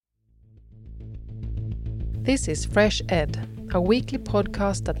This is Fresh Ed, a weekly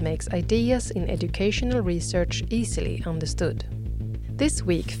podcast that makes ideas in educational research easily understood. This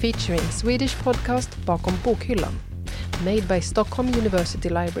week featuring Swedish podcast Bakom Bokhyllan, made by Stockholm University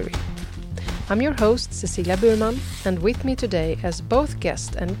Library. I'm your host Cecilia Burman, and with me today as both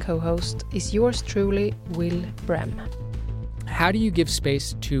guest and co-host is yours truly, Will Brem. How do you give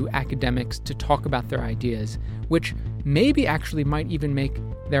space to academics to talk about their ideas, which maybe actually might even make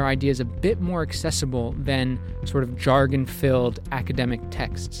their ideas a bit more accessible than sort of jargon-filled academic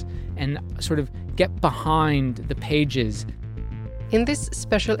texts, and sort of get behind the pages? In this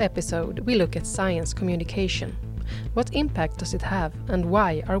special episode, we look at science communication. What impact does it have, and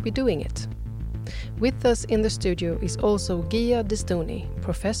why are we doing it? With us in the studio is also Gia Destoni,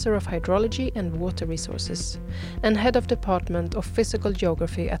 Professor of Hydrology and Water Resources, and Head of Department of Physical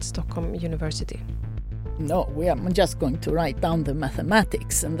Geography at Stockholm University. No, I'm just going to write down the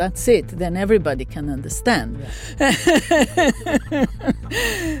mathematics and that's it. Then everybody can understand. Yeah.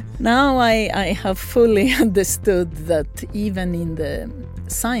 Now I have fully understood that even in the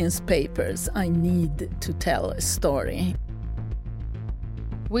science papers I need to tell a story.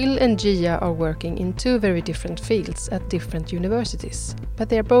 Will and Gia are working in two very different fields at different universities, but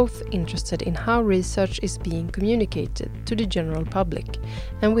they are both interested in how research is being communicated to the general public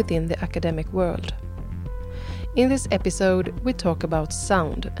and within the academic world. In this episode, we talk about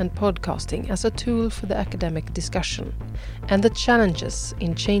sound and podcasting as a tool for the academic discussion and the challenges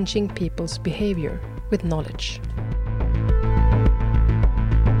in changing people's behavior with knowledge.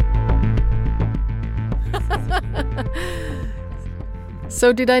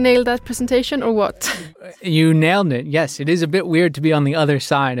 So did I nail that presentation or what? You nailed it. Yes, it is a bit weird to be on the other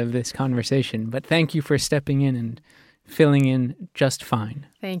side of this conversation, but thank you for stepping in and filling in just fine.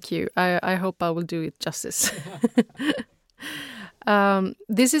 Thank you. I hope I will do it justice.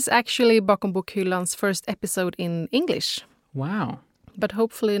 This is actually Bakom Bokhyllan's first episode in English. Wow. But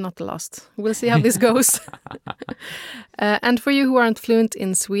hopefully not the last. We'll see how this goes. And for you who aren't fluent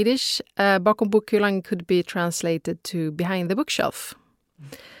in Swedish, Bakom Bokhyllan could be translated to behind the bookshelf.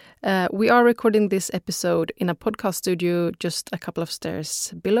 We are recording this episode in a podcast studio just a couple of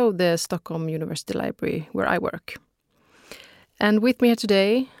stairs below the Stockholm University Library where I work. And with me here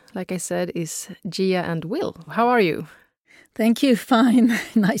today, like I said, is Gia and Will. How are you? Thank you, fine.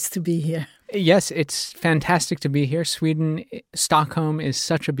 Nice to be here. Yes, it's fantastic to be here. Stockholm is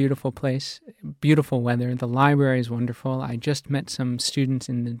such a beautiful place, beautiful weather. The library is wonderful. I just met some students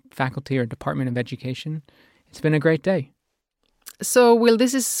in the faculty or Department of Education. It's been a great day. So, Will,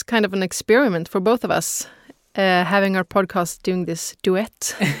 this is kind of an experiment for both of us, having our podcast doing this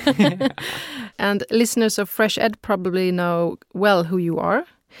duet. And listeners of Fresh Ed probably know well who you are.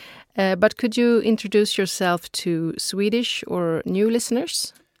 But could you introduce yourself to Swedish or new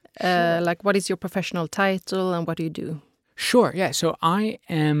listeners? Sure. Like, what is your professional title and what do you do? Sure, yeah. So I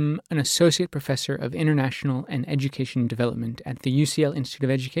am an associate professor of international and education development at the UCL Institute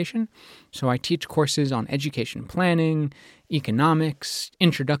of Education. So I teach courses on education planning, economics,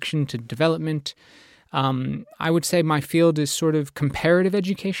 introduction to development. I would say my field is sort of comparative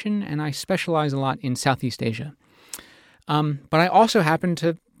education, and I specialize a lot in Southeast Asia. But I also happen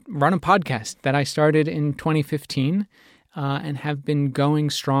to run a podcast that I started in 2015 and have been going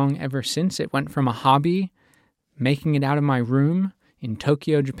strong ever since. It went from a hobby, making it out of my room in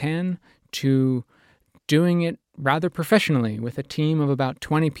Tokyo, Japan, to doing it rather professionally with a team of about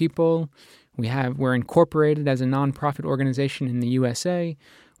 20 people. We're incorporated as a nonprofit organization in the USA.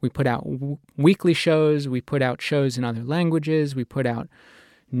 We put out weekly shows. We put out shows in other languages. We put out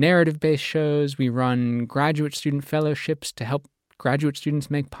narrative-based shows. We run graduate student fellowships to help graduate students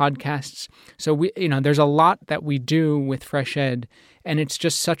make podcasts. So there's a lot that we do with Fresh Ed, and it's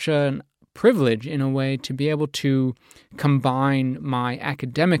just such a privilege in a way to be able to combine my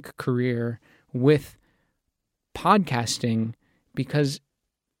academic career with podcasting, because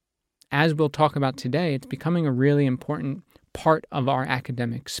as we'll talk about today, it's becoming a really important part of our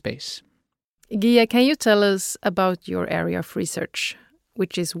academic space. Gia, can you tell us about your area of research,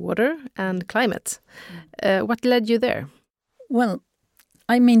 which is water and climate? What led you there? Well,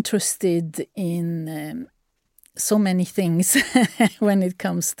 I'm interested in so many things when it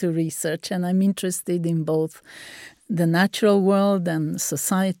comes to research, and I'm interested in both the natural world and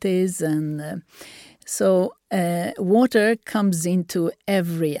societies, and so water comes into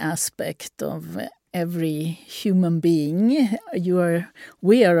every aspect of every human being.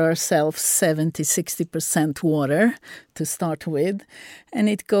 We are ourselves 70-60% water to start with, and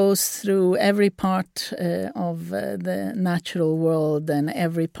it goes through every part of the natural world and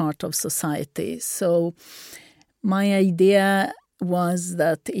every part of society. So my idea was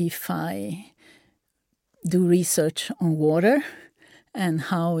that if I do research on water and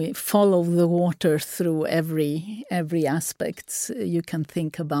how we follow the water through every aspect you can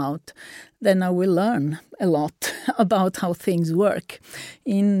think about, then I will learn a lot about how things work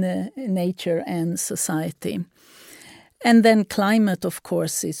in nature and society. And then climate, of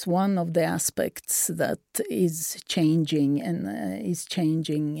course, is one of the aspects that is changing and is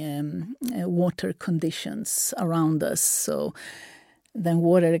changing water conditions around us. So then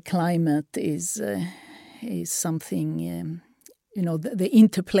water climate is something, the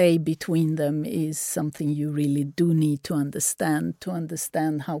interplay between them is something you really do need to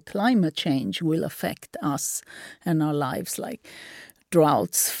understand how climate change will affect us and our lives, like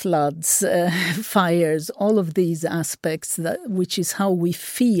droughts, floods, fires, all of these aspects, which is how we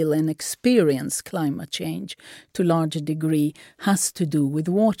feel and experience climate change to a larger degree, has to do with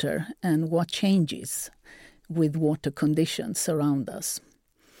water and what changes with water conditions around us.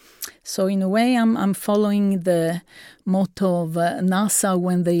 So in a way, I'm following the motto of NASA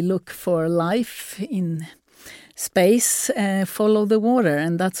when they look for life in space, follow the water.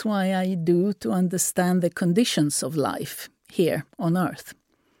 And that's why I do, to understand the conditions of life here on Earth.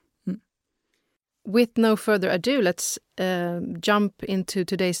 With no further ado, let's jump into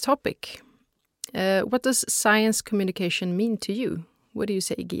today's topic. What does science communication mean to you? What do you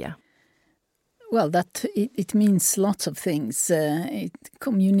say, Gia? Well, it means lots of things.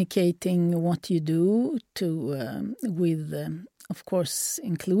 Communicating what you do with, of course,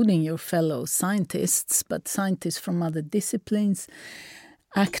 including your fellow scientists, but scientists from other disciplines,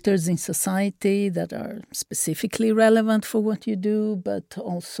 actors in society that are specifically relevant for what you do, but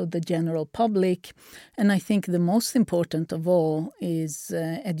also the general public. And I think the most important of all is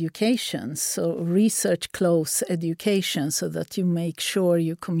education. So research close education, so that you make sure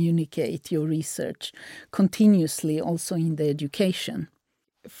you communicate your research continuously also in the education.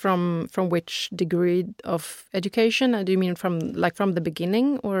 From which degree of education? Do you mean from the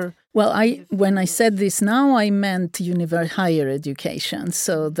beginning, or? Well, when I said this now, I meant higher education.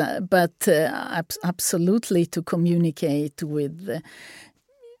 So but absolutely to communicate with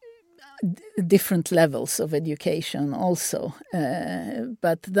different levels of education also.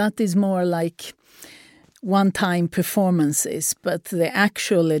 But that is more like one-time performances, but the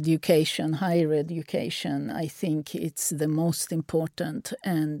actual education, higher education, I think it's the most important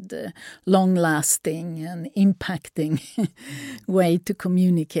and long-lasting and impacting way to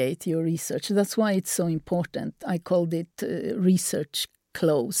communicate your research. That's why it's so important. I called it research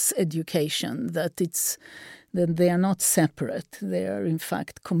close education, that they are not separate. They are, in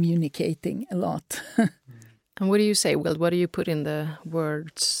fact, communicating a lot. And what do you say, Will? What do you put in the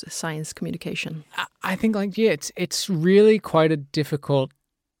words science communication? I think, it's really quite a difficult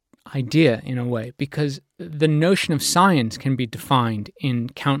idea in a way, because the notion of science can be defined in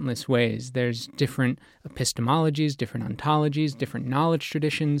countless ways. There's different epistemologies, different ontologies, different knowledge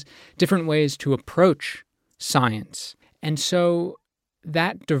traditions, different ways to approach science. And so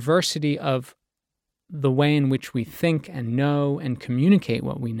that diversity of the way in which we think and know and communicate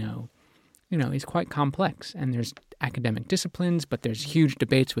what we know, is quite complex. And there's academic disciplines, but there's huge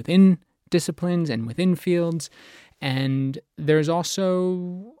debates within disciplines and within fields. And there's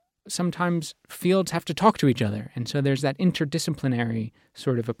also sometimes fields have to talk to each other. And so there's that interdisciplinary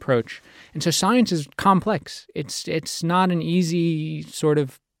sort of approach. And so science is complex. It's not an easy sort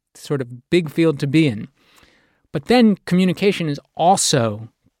of big field to be in. But then communication is also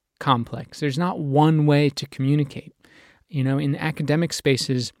complex. There's not one way to communicate. In academic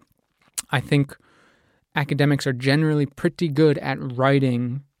spaces, I think academics are generally pretty good at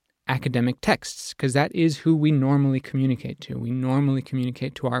writing academic texts, because that is who we normally communicate to. We normally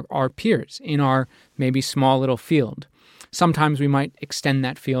communicate to our peers in our maybe small little field. Sometimes we might extend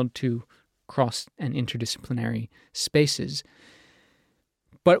that field to cross and interdisciplinary spaces.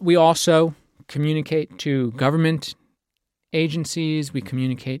 But we also communicate to government agencies, we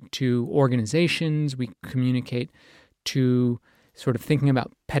communicate to organizations, we communicate to sort of thinking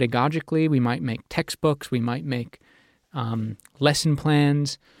about pedagogically. We might make textbooks, we might make lesson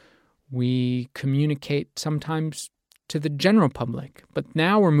plans. We communicate sometimes to the general public. But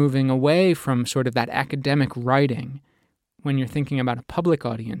now we're moving away from sort of that academic writing when you're thinking about a public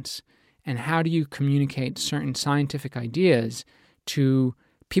audience. And how do you communicate certain scientific ideas to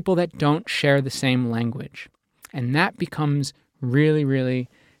people that don't share the same language? And that becomes really, really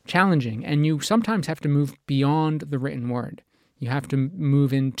challenging. And you sometimes have to move beyond the written word. You have to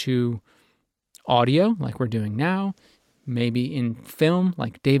move into audio, like we're doing now, maybe in film,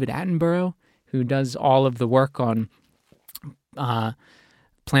 like David Attenborough, who does all of the work on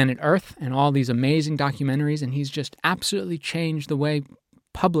Planet Earth and all these amazing documentaries, and he's just absolutely changed the way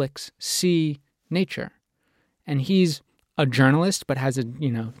publics see nature. And he's a journalist, but has a,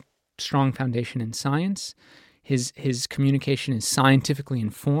 strong foundation in science. His communication is scientifically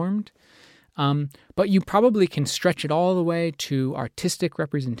informed. But you probably can stretch it all the way to artistic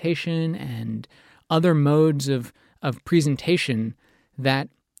representation and other modes of presentation that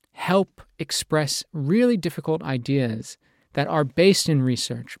help express really difficult ideas that are based in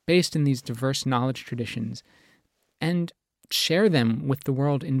research, based in these diverse knowledge traditions, and share them with the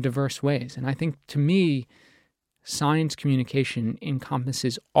world in diverse ways. And I think, to me, science communication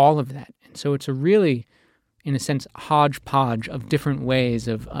encompasses all of that. And so it's a really, in a sense, hodgepodge of different ways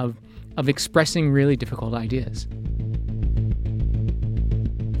of expressing really difficult ideas.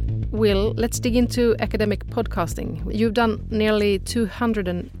 Will, let's dig into academic podcasting. You've done nearly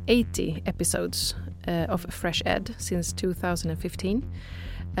 280 episodes of Fresh Ed since 2015.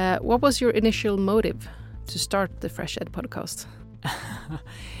 What was your initial motive to start the Fresh Ed podcast?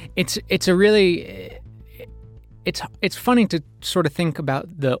 It's funny to sort of think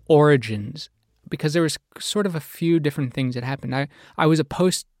about the origins, because there was sort of a few different things that happened. I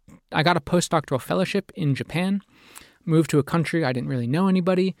got a postdoctoral fellowship in Japan, moved to a country I didn't really know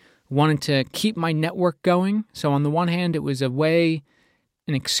anybody, wanted to keep my network going. So on the one hand, it was an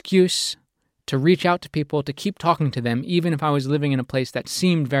excuse to reach out to people, to keep talking to them, even if I was living in a place that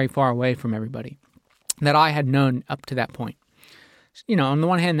seemed very far away from everybody that I had known up to that point. On the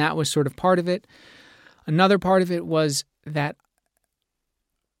one hand, that was sort of part of it. Another part of it was that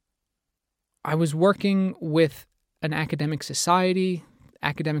I was working with an academic society.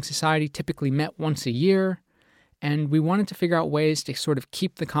 Academic society typically met once a year, and we wanted to figure out ways to sort of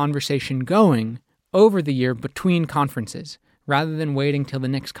keep the conversation going over the year between conferences, rather than waiting till the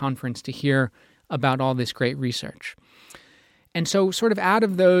next conference to hear about all this great research. And so sort of out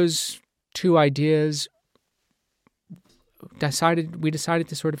of those two ideas, we decided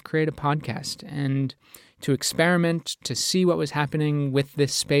to sort of create a podcast and to experiment, to see what was happening with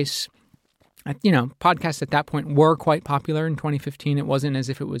this space. Podcasts at that point were quite popular in 2015. It wasn't as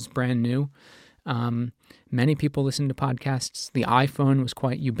if it was brand new. Many people listened to podcasts. The iPhone was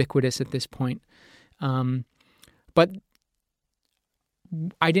quite ubiquitous at this point. But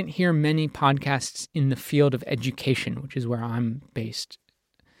I didn't hear many podcasts in the field of education, which is where I'm based.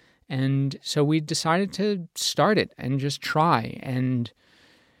 And so we decided to start it and just try. And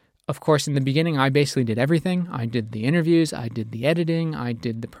of course, in the beginning, I basically did everything. I did the interviews, I did the editing, I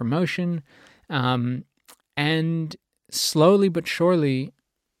did the promotion. And slowly but surely,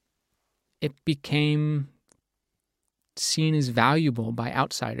 it became seen as valuable by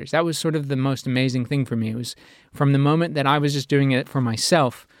outsiders. That was sort of the most amazing thing for me. It was from the moment that I was just doing it for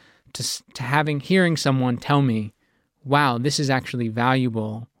myself to hearing someone tell me, wow, this is actually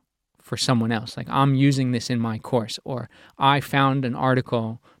valuable for someone else. Like, I'm using this in my course, or I found an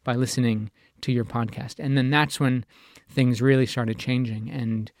article by listening to your podcast. And then that's when things really started changing,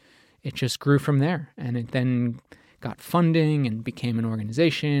 and it just grew from there. And it then got funding and became an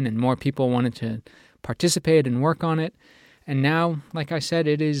organization, and more people wanted to participate and work on it. And now, like I said,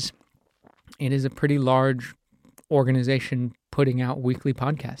 it is a pretty large organization putting out weekly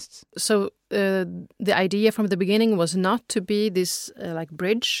podcasts. So the idea from the beginning was not to be this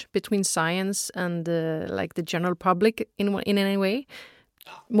bridge between science and the general public in any way,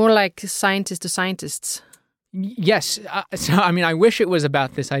 more like scientists to scientists. Yes. I wish it was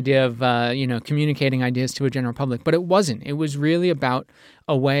about this idea of, communicating ideas to a general public, but it wasn't. It was really about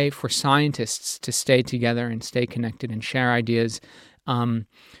a way for scientists to stay together and stay connected and share ideas. In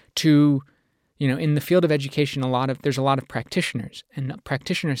the field of education, there's a lot of practitioners, and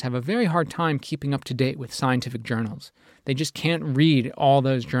practitioners have a very hard time keeping up to date with scientific journals. They just can't read all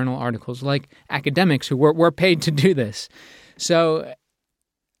those journal articles like academics who were paid to do this. So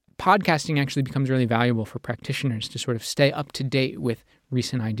podcasting actually becomes really valuable for practitioners to sort of stay up to date with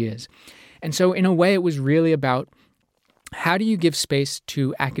recent ideas. And so in a way, it was really about how do you give space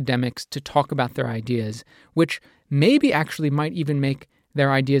to academics to talk about their ideas, which maybe actually might even make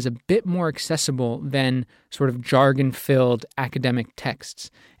their ideas a bit more accessible than sort of jargon-filled academic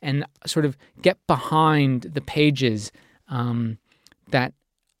texts, and sort of get behind the pages that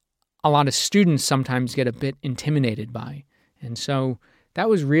a lot of students sometimes get a bit intimidated by. And so that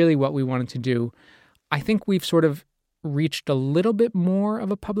was really what we wanted to do. I think we've sort of reached a little bit more of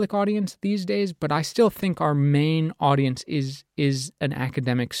a public audience these days, but I still think our main audience is an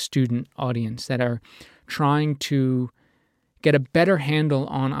academic student audience that are trying to get a better handle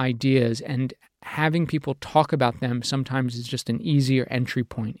on ideas, and having people talk about them sometimes is just an easier entry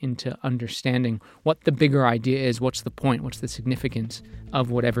point into understanding what the bigger idea is, what's the point, what's the significance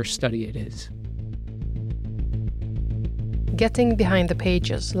of whatever study it is. Getting behind the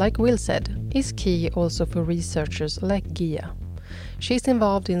pages, like Will said, is key also for researchers like Gia. She's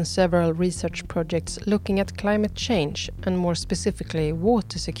involved in several research projects looking at climate change and more specifically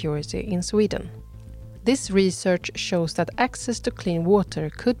water security in Sweden. This research shows that access to clean water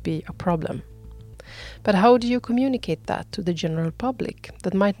could be a problem. But how do you communicate that to the general public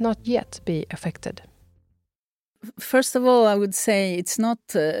that might not yet be affected? First of all, I would say it's not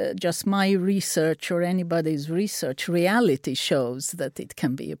just my research or anybody's research. Reality shows that it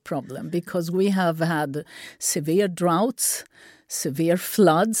can be a problem because we have had severe droughts, severe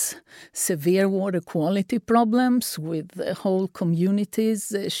floods, severe water quality problems with whole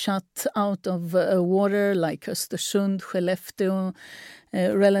communities shut out of water, like Östersund, Skellefteå,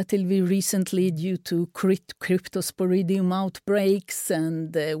 relatively recently due to cryptosporidium outbreaks,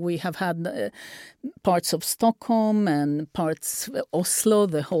 and we have had parts of Stockholm and parts of Oslo,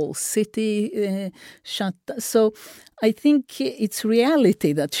 the whole city shut. So I think it's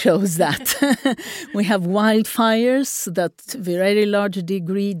reality that shows that. We have wildfires that to a very large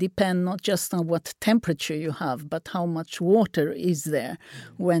degree depend not just on what temperature you have, but how much water is there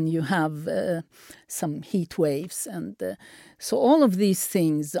when you have some heat waves. And so all of these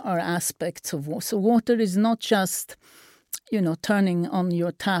things are aspects of water. So water is not just, turning on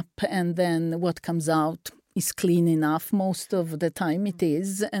your tap and then what comes out is clean enough. Most of the time it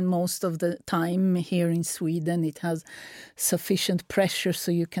is, and most of the time here in Sweden it has sufficient pressure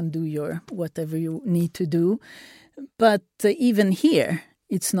so you can do your whatever you need to do. But even here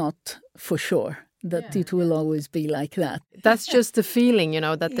it's not for sure that it will always be like that. That's just the feeling,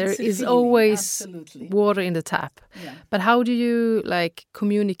 that there is always water in the tap. Yeah. But how do you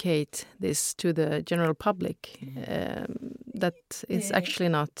communicate this to the general public that it's actually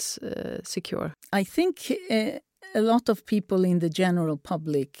not secure? I think a lot of people in the general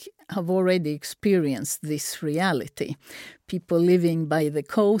public have already experienced this reality. People living by the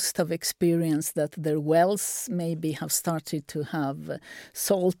coast have experienced that their wells maybe have started to have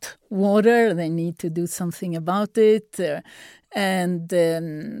salt water. They need to do something about it. And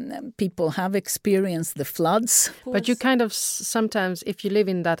people have experienced the floods. But you kind of sometimes, if you live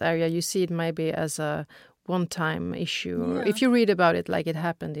in that area, you see it maybe as a one-time issue. Or if you read about it like it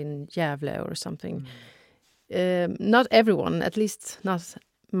happened in Gävle or something. Not everyone, at least not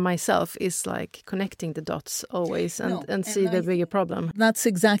myself, is connecting the dots always and see the bigger problem. That's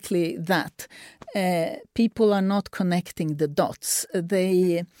exactly that. People are not connecting the dots.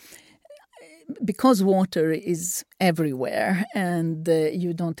 Because water is everywhere and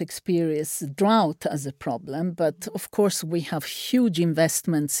you don't experience drought as a problem, but of course we have huge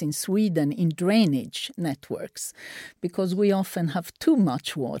investments in Sweden in drainage networks because we often have too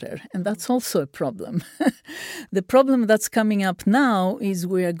much water, and that's also a problem. The problem that's coming up now is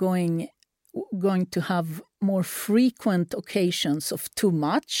we are going to have more frequent occasions of too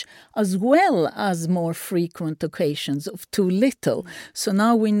much as well as more frequent occasions of too little. So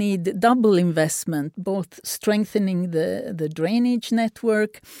now we need double investment, both strengthening the drainage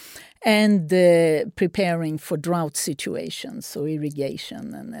network and preparing for drought situations, so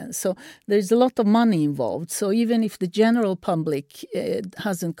irrigation. And so there's a lot of money involved. So even if the general public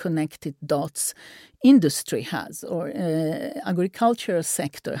hasn't connected dots, industry has, or agricultural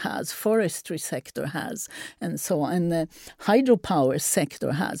sector has, forestry sector has, and so on. And the hydropower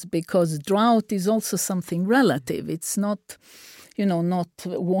sector has, because drought is also something relative. It's not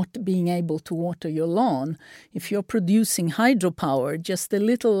being able to water your lawn. If you're producing hydropower, just a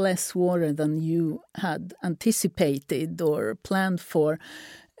little less water than you had anticipated or planned for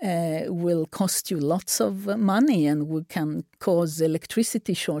will cost you lots of money and can cause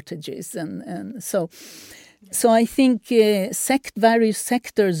electricity shortages. And so I think various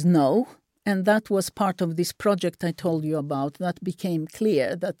sectors know, and that was part of this project I told you about. That became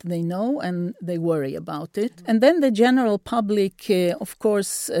clear that they know and they worry about it. And then the general public, of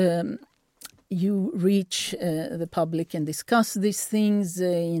course, you reach the public and discuss these things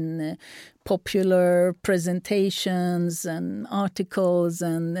in popular presentations and articles.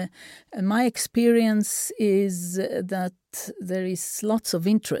 And my experience is that there is lots of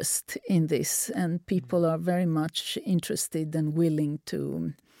interest in this, and people are very much interested and willing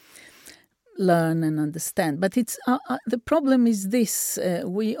to learn and understand. But it's the problem is this: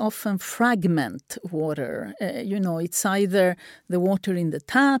 we often fragment water. It's either the water in the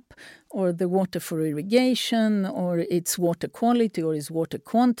tap, or the water for irrigation, or it's water quality, or it's water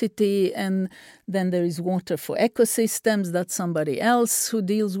quantity, and then there is water for ecosystems. That's somebody else who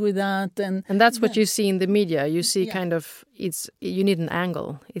deals with that, and that's what you see in the media. You see you need an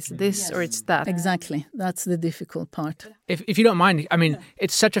angle. It's this or it's that. Exactly. That's the difficult part. If you don't mind, I mean,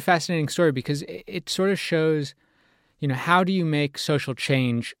 it's such a fascinating story because it sort of shows, how do you make social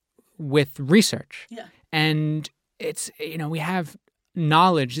change with research? Yeah. And it's, we have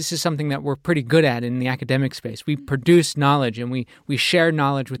knowledge. This is something that we're pretty good at in the academic space. We produce knowledge and we share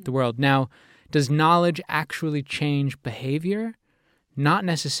knowledge with the world. Now, does knowledge actually change behavior? Not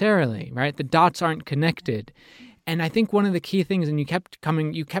necessarily, right? The dots aren't connected. And I think one of the key things, and you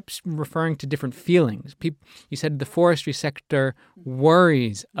kept referring to different feelings. You said the forestry sector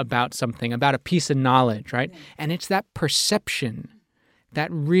worries about something, about a piece of knowledge, right? And it's that perception that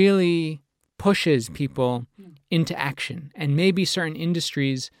really pushes people into action. And maybe certain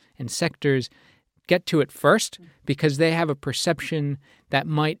industries and sectors get to it first because they have a perception that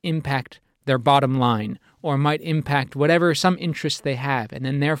might impact their bottom line or might impact some interest they have. And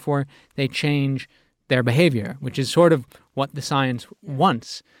then therefore they change their behavior, which is sort of what the science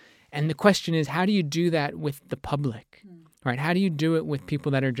wants. And the question is, how do you do that with the public, right? How do you do it with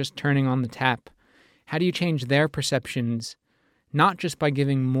people that are just turning on the tap? How do you change their perceptions, not just by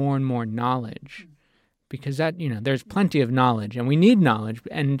giving more and more knowledge? Because that, there's plenty of knowledge and we need knowledge,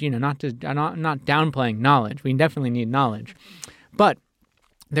 and, not downplaying knowledge. We definitely need knowledge. But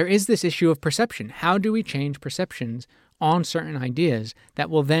there is this issue of perception. How do we change perceptions on certain ideas that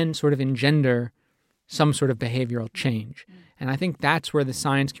will then sort of engender some sort of behavioral change? And I think that's where the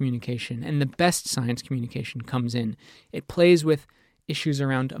science communication and the best science communication comes in. It plays with issues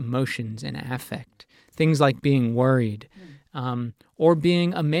around emotions and affect, things like being worried, or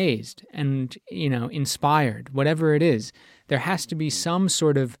being amazed and, inspired, whatever it is. There has to be some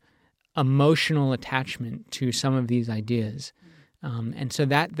sort of emotional attachment to some of these ideas. And so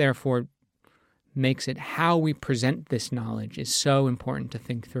that, therefore, makes it how we present this knowledge is so important to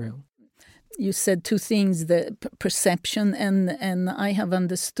think through. You said two things, the perception, and I have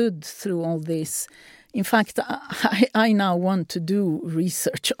understood through all this. In fact, I now want to do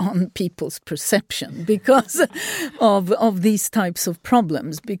research on people's perception because of these types of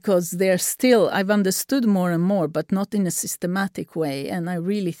problems, because they're still, I've understood more and more, but not in a systematic way. And I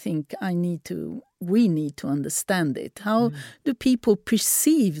really think we need to understand it. How do people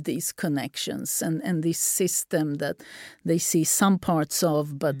perceive these connections and this system that they see some parts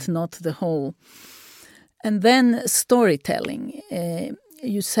of, but not the whole? And then storytelling.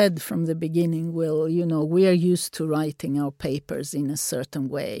 You said from the beginning, Will, we are used to writing our papers in a certain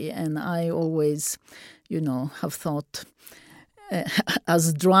way. And I always, have thought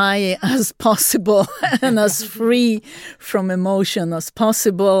as dry as possible and as free from emotion as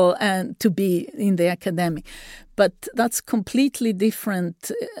possible, and to be in the academic. But that's completely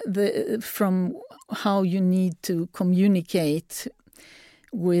different from how you need to communicate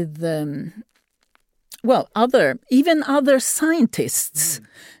with other scientists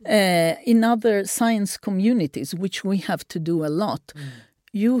in other science communities, which we have to do a lot.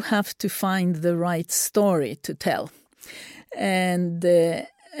 You have to find the right story to tell. And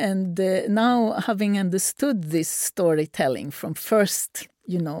now, having understood this storytelling from first,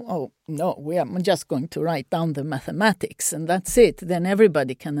 I'm just going to write down the mathematics and that's it. Then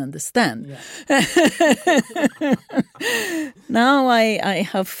everybody can understand. Yeah. Now I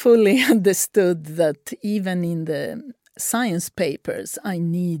have fully understood that even in the science papers, I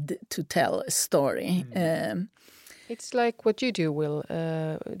need to tell a story. It's like what you do, Will,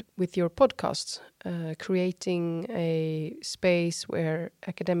 with your podcasts, creating a space where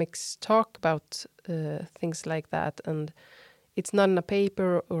academics talk about things like that. And it's not in a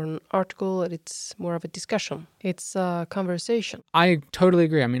paper or an article, it's more of a discussion. It's a conversation. I totally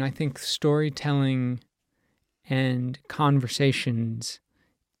agree. I mean, I think storytelling and conversations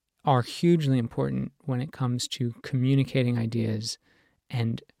are hugely important when it comes to communicating ideas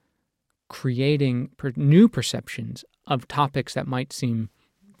and creating new perceptions of topics that might seem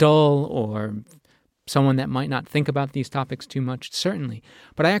dull or someone that might not think about these topics too much, certainly.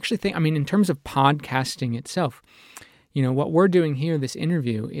 But I actually think, in terms of podcasting itself, what we're doing here, this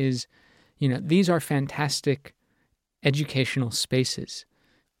interview, is, these are fantastic educational spaces.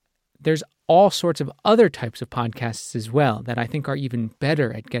 There's all sorts of other types of podcasts as well that I think are even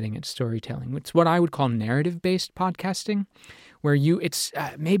better at getting at storytelling. It's what I would call narrative-based podcasting, where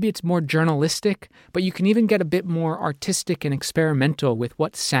maybe it's more journalistic, but you can even get a bit more artistic and experimental with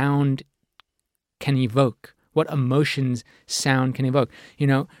what sound can evoke, what emotions sound can evoke.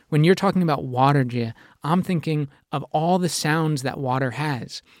 When you're talking about water, Gia, I'm thinking of all the sounds that water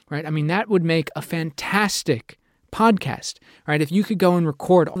has, right? That would make a fantastic podcast, right? If you could go and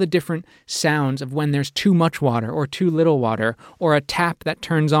record all the different sounds of when there's too much water or too little water, or a tap that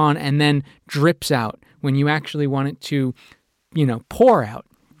turns on and then drips out when you actually want it to, pour out.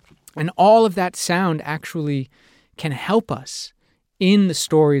 And all of that sound actually can help us in the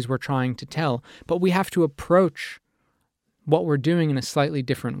stories we're trying to tell. But we have to approach what we're doing in a slightly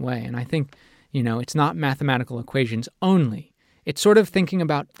different way. And I think, it's not mathematical equations only. It's sort of thinking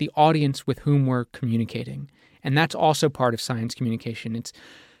about the audience with whom we're communicating. And that's also part of science communication. It's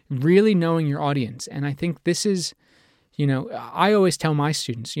really knowing your audience. And I think this is, I always tell my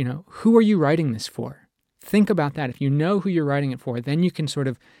students, who are you writing this for? Think about that. If you know who you're writing it for, then you can sort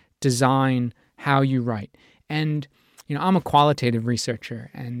of design how you write. And, I'm a qualitative researcher.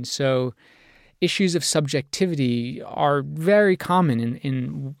 And so issues of subjectivity are very common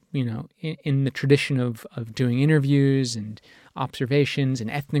in the tradition of doing interviews and observations and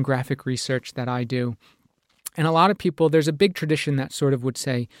ethnographic research that I do. And a lot of people, there's a big tradition that sort of would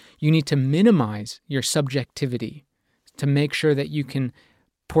say you need to minimize your subjectivity to make sure that you can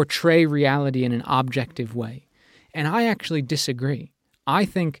portray reality in an objective way. And I actually disagree. I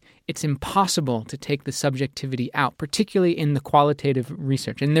think it's impossible to take the subjectivity out, particularly in the qualitative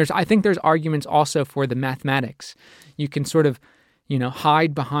research. And I think there's arguments also for the mathematics. You can sort of,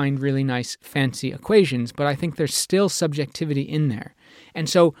 hide behind really nice fancy equations, but I think there's still subjectivity in there. And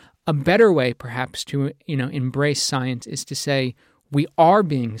so a better way perhaps to, embrace science is to say, we are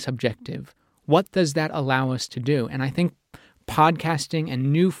being subjective. What does that allow us to do? And I think podcasting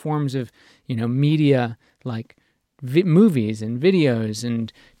and new forms of, media like movies and videos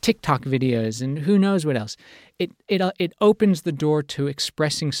and TikTok videos and who knows what else, it opens the door to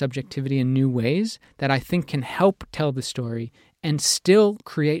expressing subjectivity in new ways that I think can help tell the story and still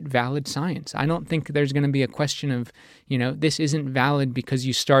create valid science. I don't think there's going to be a question of, this isn't valid because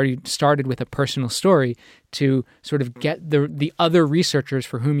you started with a personal story to sort of get the other researchers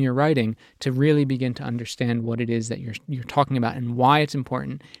for whom you're writing to really begin to understand what it is that you're talking about and why it's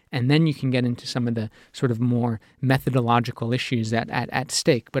important. And then you can get into some of the sort of more methodological issues at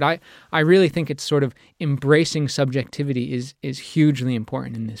stake. But I really think it's sort of embracing subjectivity is hugely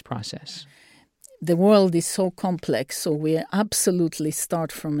important in this process. The world is so complex, so we absolutely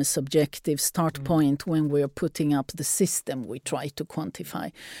start from a subjective start point when we're putting up the system we try to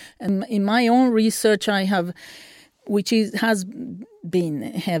quantify. And in my own research, has been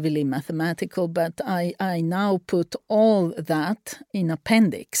heavily mathematical, but I now put all that in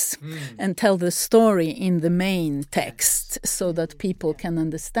appendix and tell the story in the main text so that people can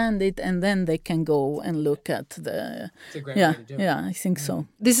understand it, and then they can go and look at the... It's a great way to do it. Yeah, I think so.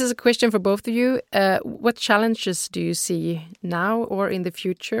 This is a question for both of you. What challenges do you see now or in the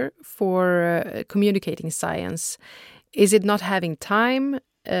future for communicating science? Is it not having time?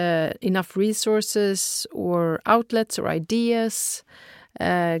 Enough resources or outlets or ideas?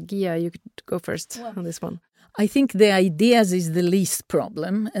 Gia, you could go first on this one. I think the ideas is the least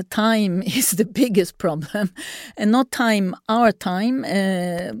problem. Time is the biggest problem. And not time, our time,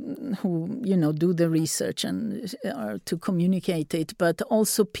 who, do the research and to communicate it, but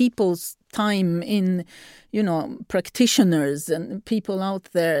also people's time in, practitioners and people out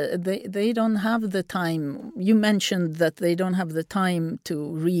there. They don't have the time. You mentioned that they don't have the time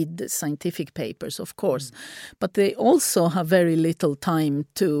to read scientific papers, of course, but they also have very little time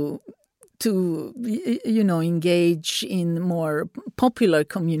to engage in more popular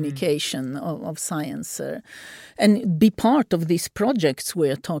communication of science and be part of these projects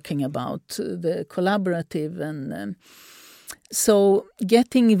we're talking about, the collaborative and so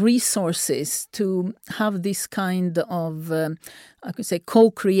getting resources to have this kind of, I could say,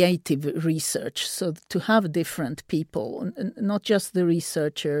 co-creative research. So to have different people, not just the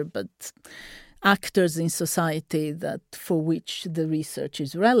researcher, but actors in society for which the research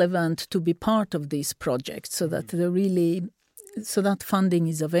is relevant to be part of these projects so that that funding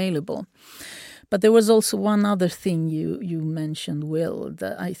is available. But there was also one other thing you mentioned, Will,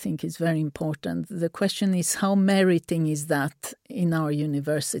 that I think is very important. The question is, how meriting is that in our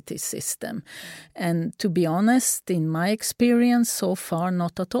university system? And to be honest, in my experience, so far,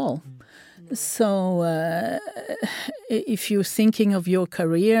 not at all. So if you're thinking of your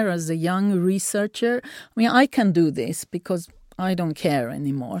career as a young researcher, I can do this because I don't care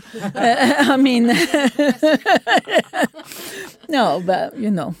anymore. No, but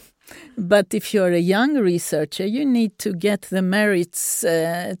But if you're a young researcher, you need to get the merits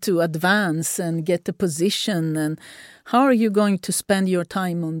to advance and get a position. And how are you going to spend your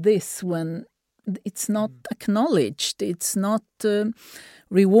time on this when it's not acknowledged? It's not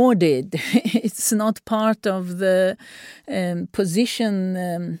rewarded. It's not part of the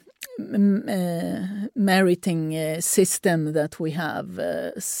position meriting system that we have.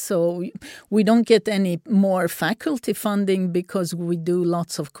 So we don't get any more faculty funding because we do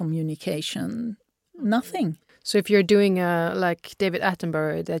lots of communication. Nothing. So if you're doing like David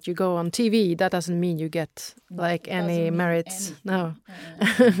Attenborough, that you go on TV, that doesn't mean you get like any merits. No.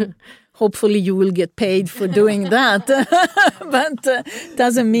 Hopefully you will get paid for doing that, but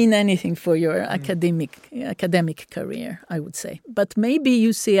doesn't mean anything for your academic career, I would say. But maybe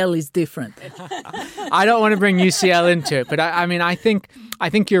UCL is different. I don't want to bring UCL into it, but I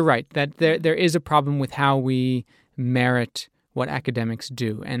think you're right that there is a problem with how we merit what academics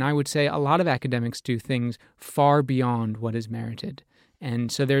do. And I would say a lot of academics do things far beyond what is merited.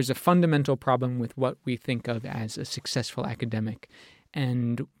 And so there's a fundamental problem with what we think of as a successful academic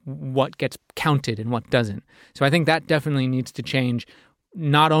and what gets counted and what doesn't. So I think that definitely needs to change,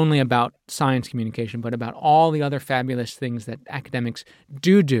 not only about science communication, but about all the other fabulous things that academics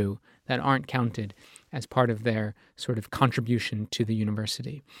do that aren't counted as part of their sort of contribution to the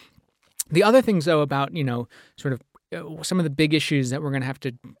university. The other things, though, about, sort of some of the big issues that we're going to have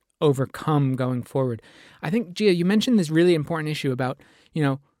to overcome going forward. I think, Gia, you mentioned this really important issue about,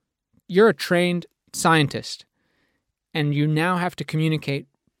 you're a trained scientist and you now have to communicate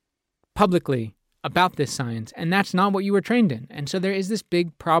publicly about this science, and that's not what you were trained in. And so there is this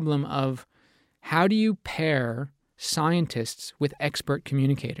big problem of how do you pair scientists with expert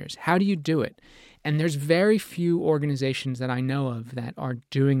communicators? How do you do it? And there's very few organizations that I know of that are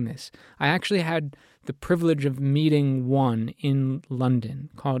doing this. I actually had the privilege of meeting one in London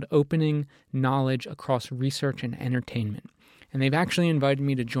called Opening Knowledge Across Research and Entertainment. And they've actually invited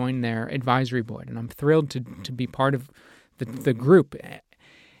me to join their advisory board. And I'm thrilled to be part of the group.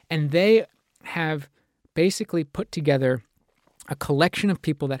 And they have basically put together a collection of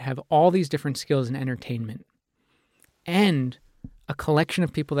people that have all these different skills in entertainment and a collection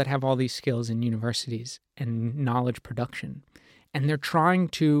of people that have all these skills in universities and knowledge production. And they're trying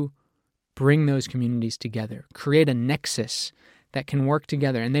to bring those communities together, create a nexus that can work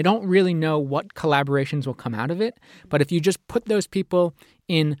together. And they don't really know what collaborations will come out of it. But if you just put those people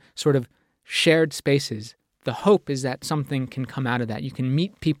in sort of shared spaces, the hope is that something can come out of that. You can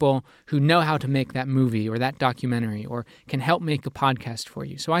meet people who know how to make that movie or that documentary or can help make a podcast for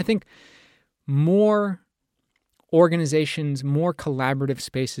you. So I think more organizations, more collaborative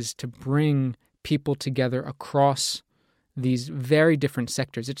spaces to bring people together across these very different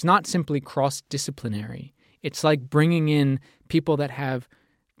sectors. It's not simply cross-disciplinary. It's like bringing in people that have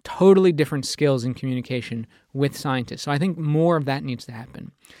totally different skills in communication with scientists. So I think more of that needs to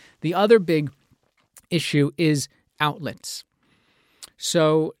happen. The other big issue is outlets.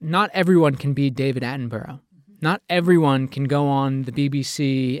 So not everyone can be David Attenborough. Not everyone can go on the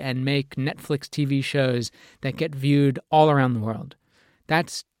BBC and make Netflix TV shows that get viewed all around the world.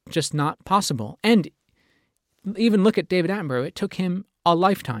 That's just not possible. And even look at David Attenborough. It took him a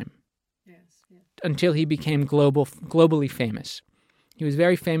lifetime until he became globally famous. He was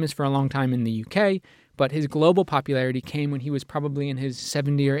very famous for a long time in the UK, but his global popularity came when he was probably in his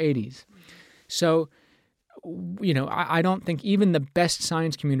 70s or 80s. So, I don't think even the best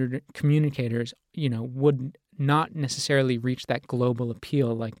science communicators, would not necessarily reach that global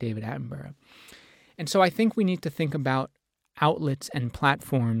appeal like David Attenborough. And so I think we need to think about outlets and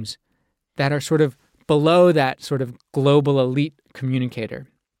platforms that are sort of below that sort of global elite communicator.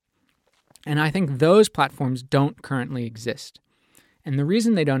 And I think those platforms don't currently exist. And the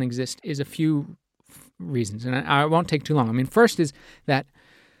reason they don't exist is a few reasons, and I won't take too long. First is that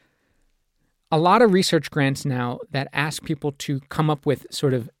a lot of research grants now that ask people to come up with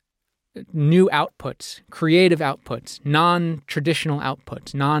sort of new outputs, creative outputs, non-traditional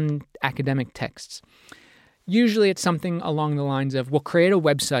outputs, non-academic texts. Usually it's something along the lines of, we'll create a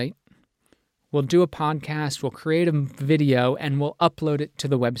website, we'll do a podcast, we'll create a video, and we'll upload it to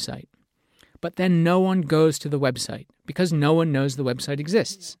the website. But then no one goes to the website because no one knows the website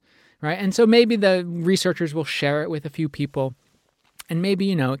exists, right? And so maybe the researchers will share it with a few people, and maybe,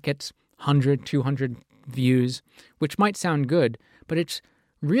 it gets 100, 200 views, which might sound good, but it's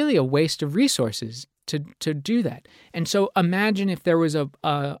really a waste of resources to do that. And so imagine if there was a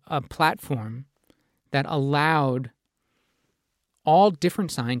platform that allowed all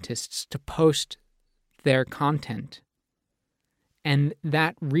different scientists to post their content, and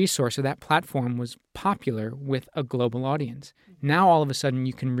that resource or that platform was popular with a global audience. Now all of a sudden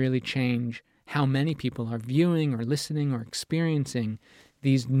you can really change how many people are viewing or listening or experiencing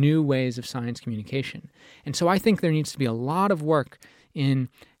these new ways of science communication. And so I think there needs to be a lot of work in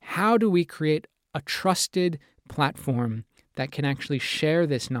how do we create a trusted platform that can actually share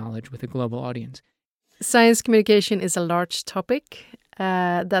this knowledge with a global audience. Science communication is a large topic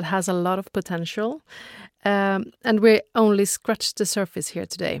that has a lot of potential, and we only scratched the surface here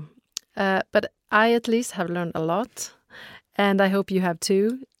today. But I at least have learned a lot, and I hope you have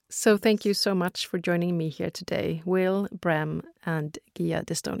too. So thank you so much for joining me here today, Will, Bram, and Gia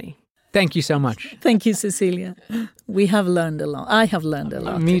Destoni. Thank you so much. Thank you, Cecilia. We have learned a lot. I have learned a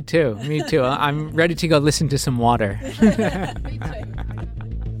lot. Me too. I'm ready to go listen to some water.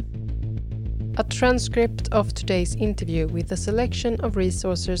 A transcript of today's interview with a selection of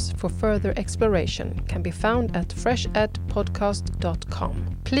resources for further exploration can be found at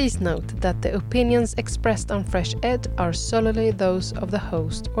freshedpodcast.com. Please note that the opinions expressed on Fresh Ed are solely those of the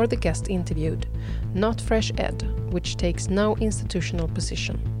host or the guest interviewed, not Fresh Ed, which takes no institutional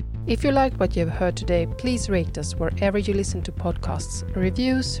position. If you like what you have heard today, please rate us wherever you listen to podcasts.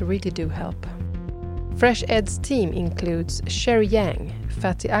 Reviews really do help. Fresh Ed's team includes Sherry Yang,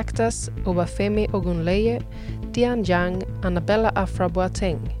 Fatih Akhtas, Obafemi Ogunleye, Dian Yang, Annabella Afra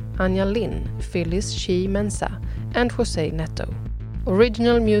Boateng, Anya Lin, Phyllis Shi Mensa, and Jose Neto.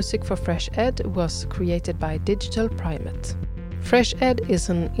 Original music for Fresh Ed was created by Digital Primate. Fresh Ed is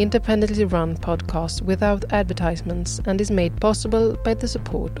an independently run podcast without advertisements and is made possible by the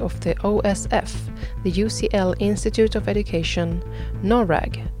support of the OSF, the UCL Institute of Education,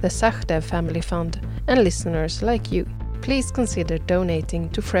 NORAG, the Sachdev Family Fund, and listeners like you. Please consider donating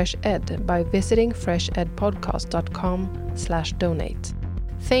to Fresh Ed by visiting freshedpodcast.com/donate.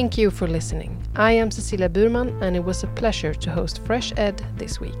 Thank you for listening. I am Cecilia Burman, and it was a pleasure to host Fresh Ed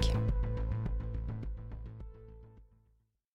this week.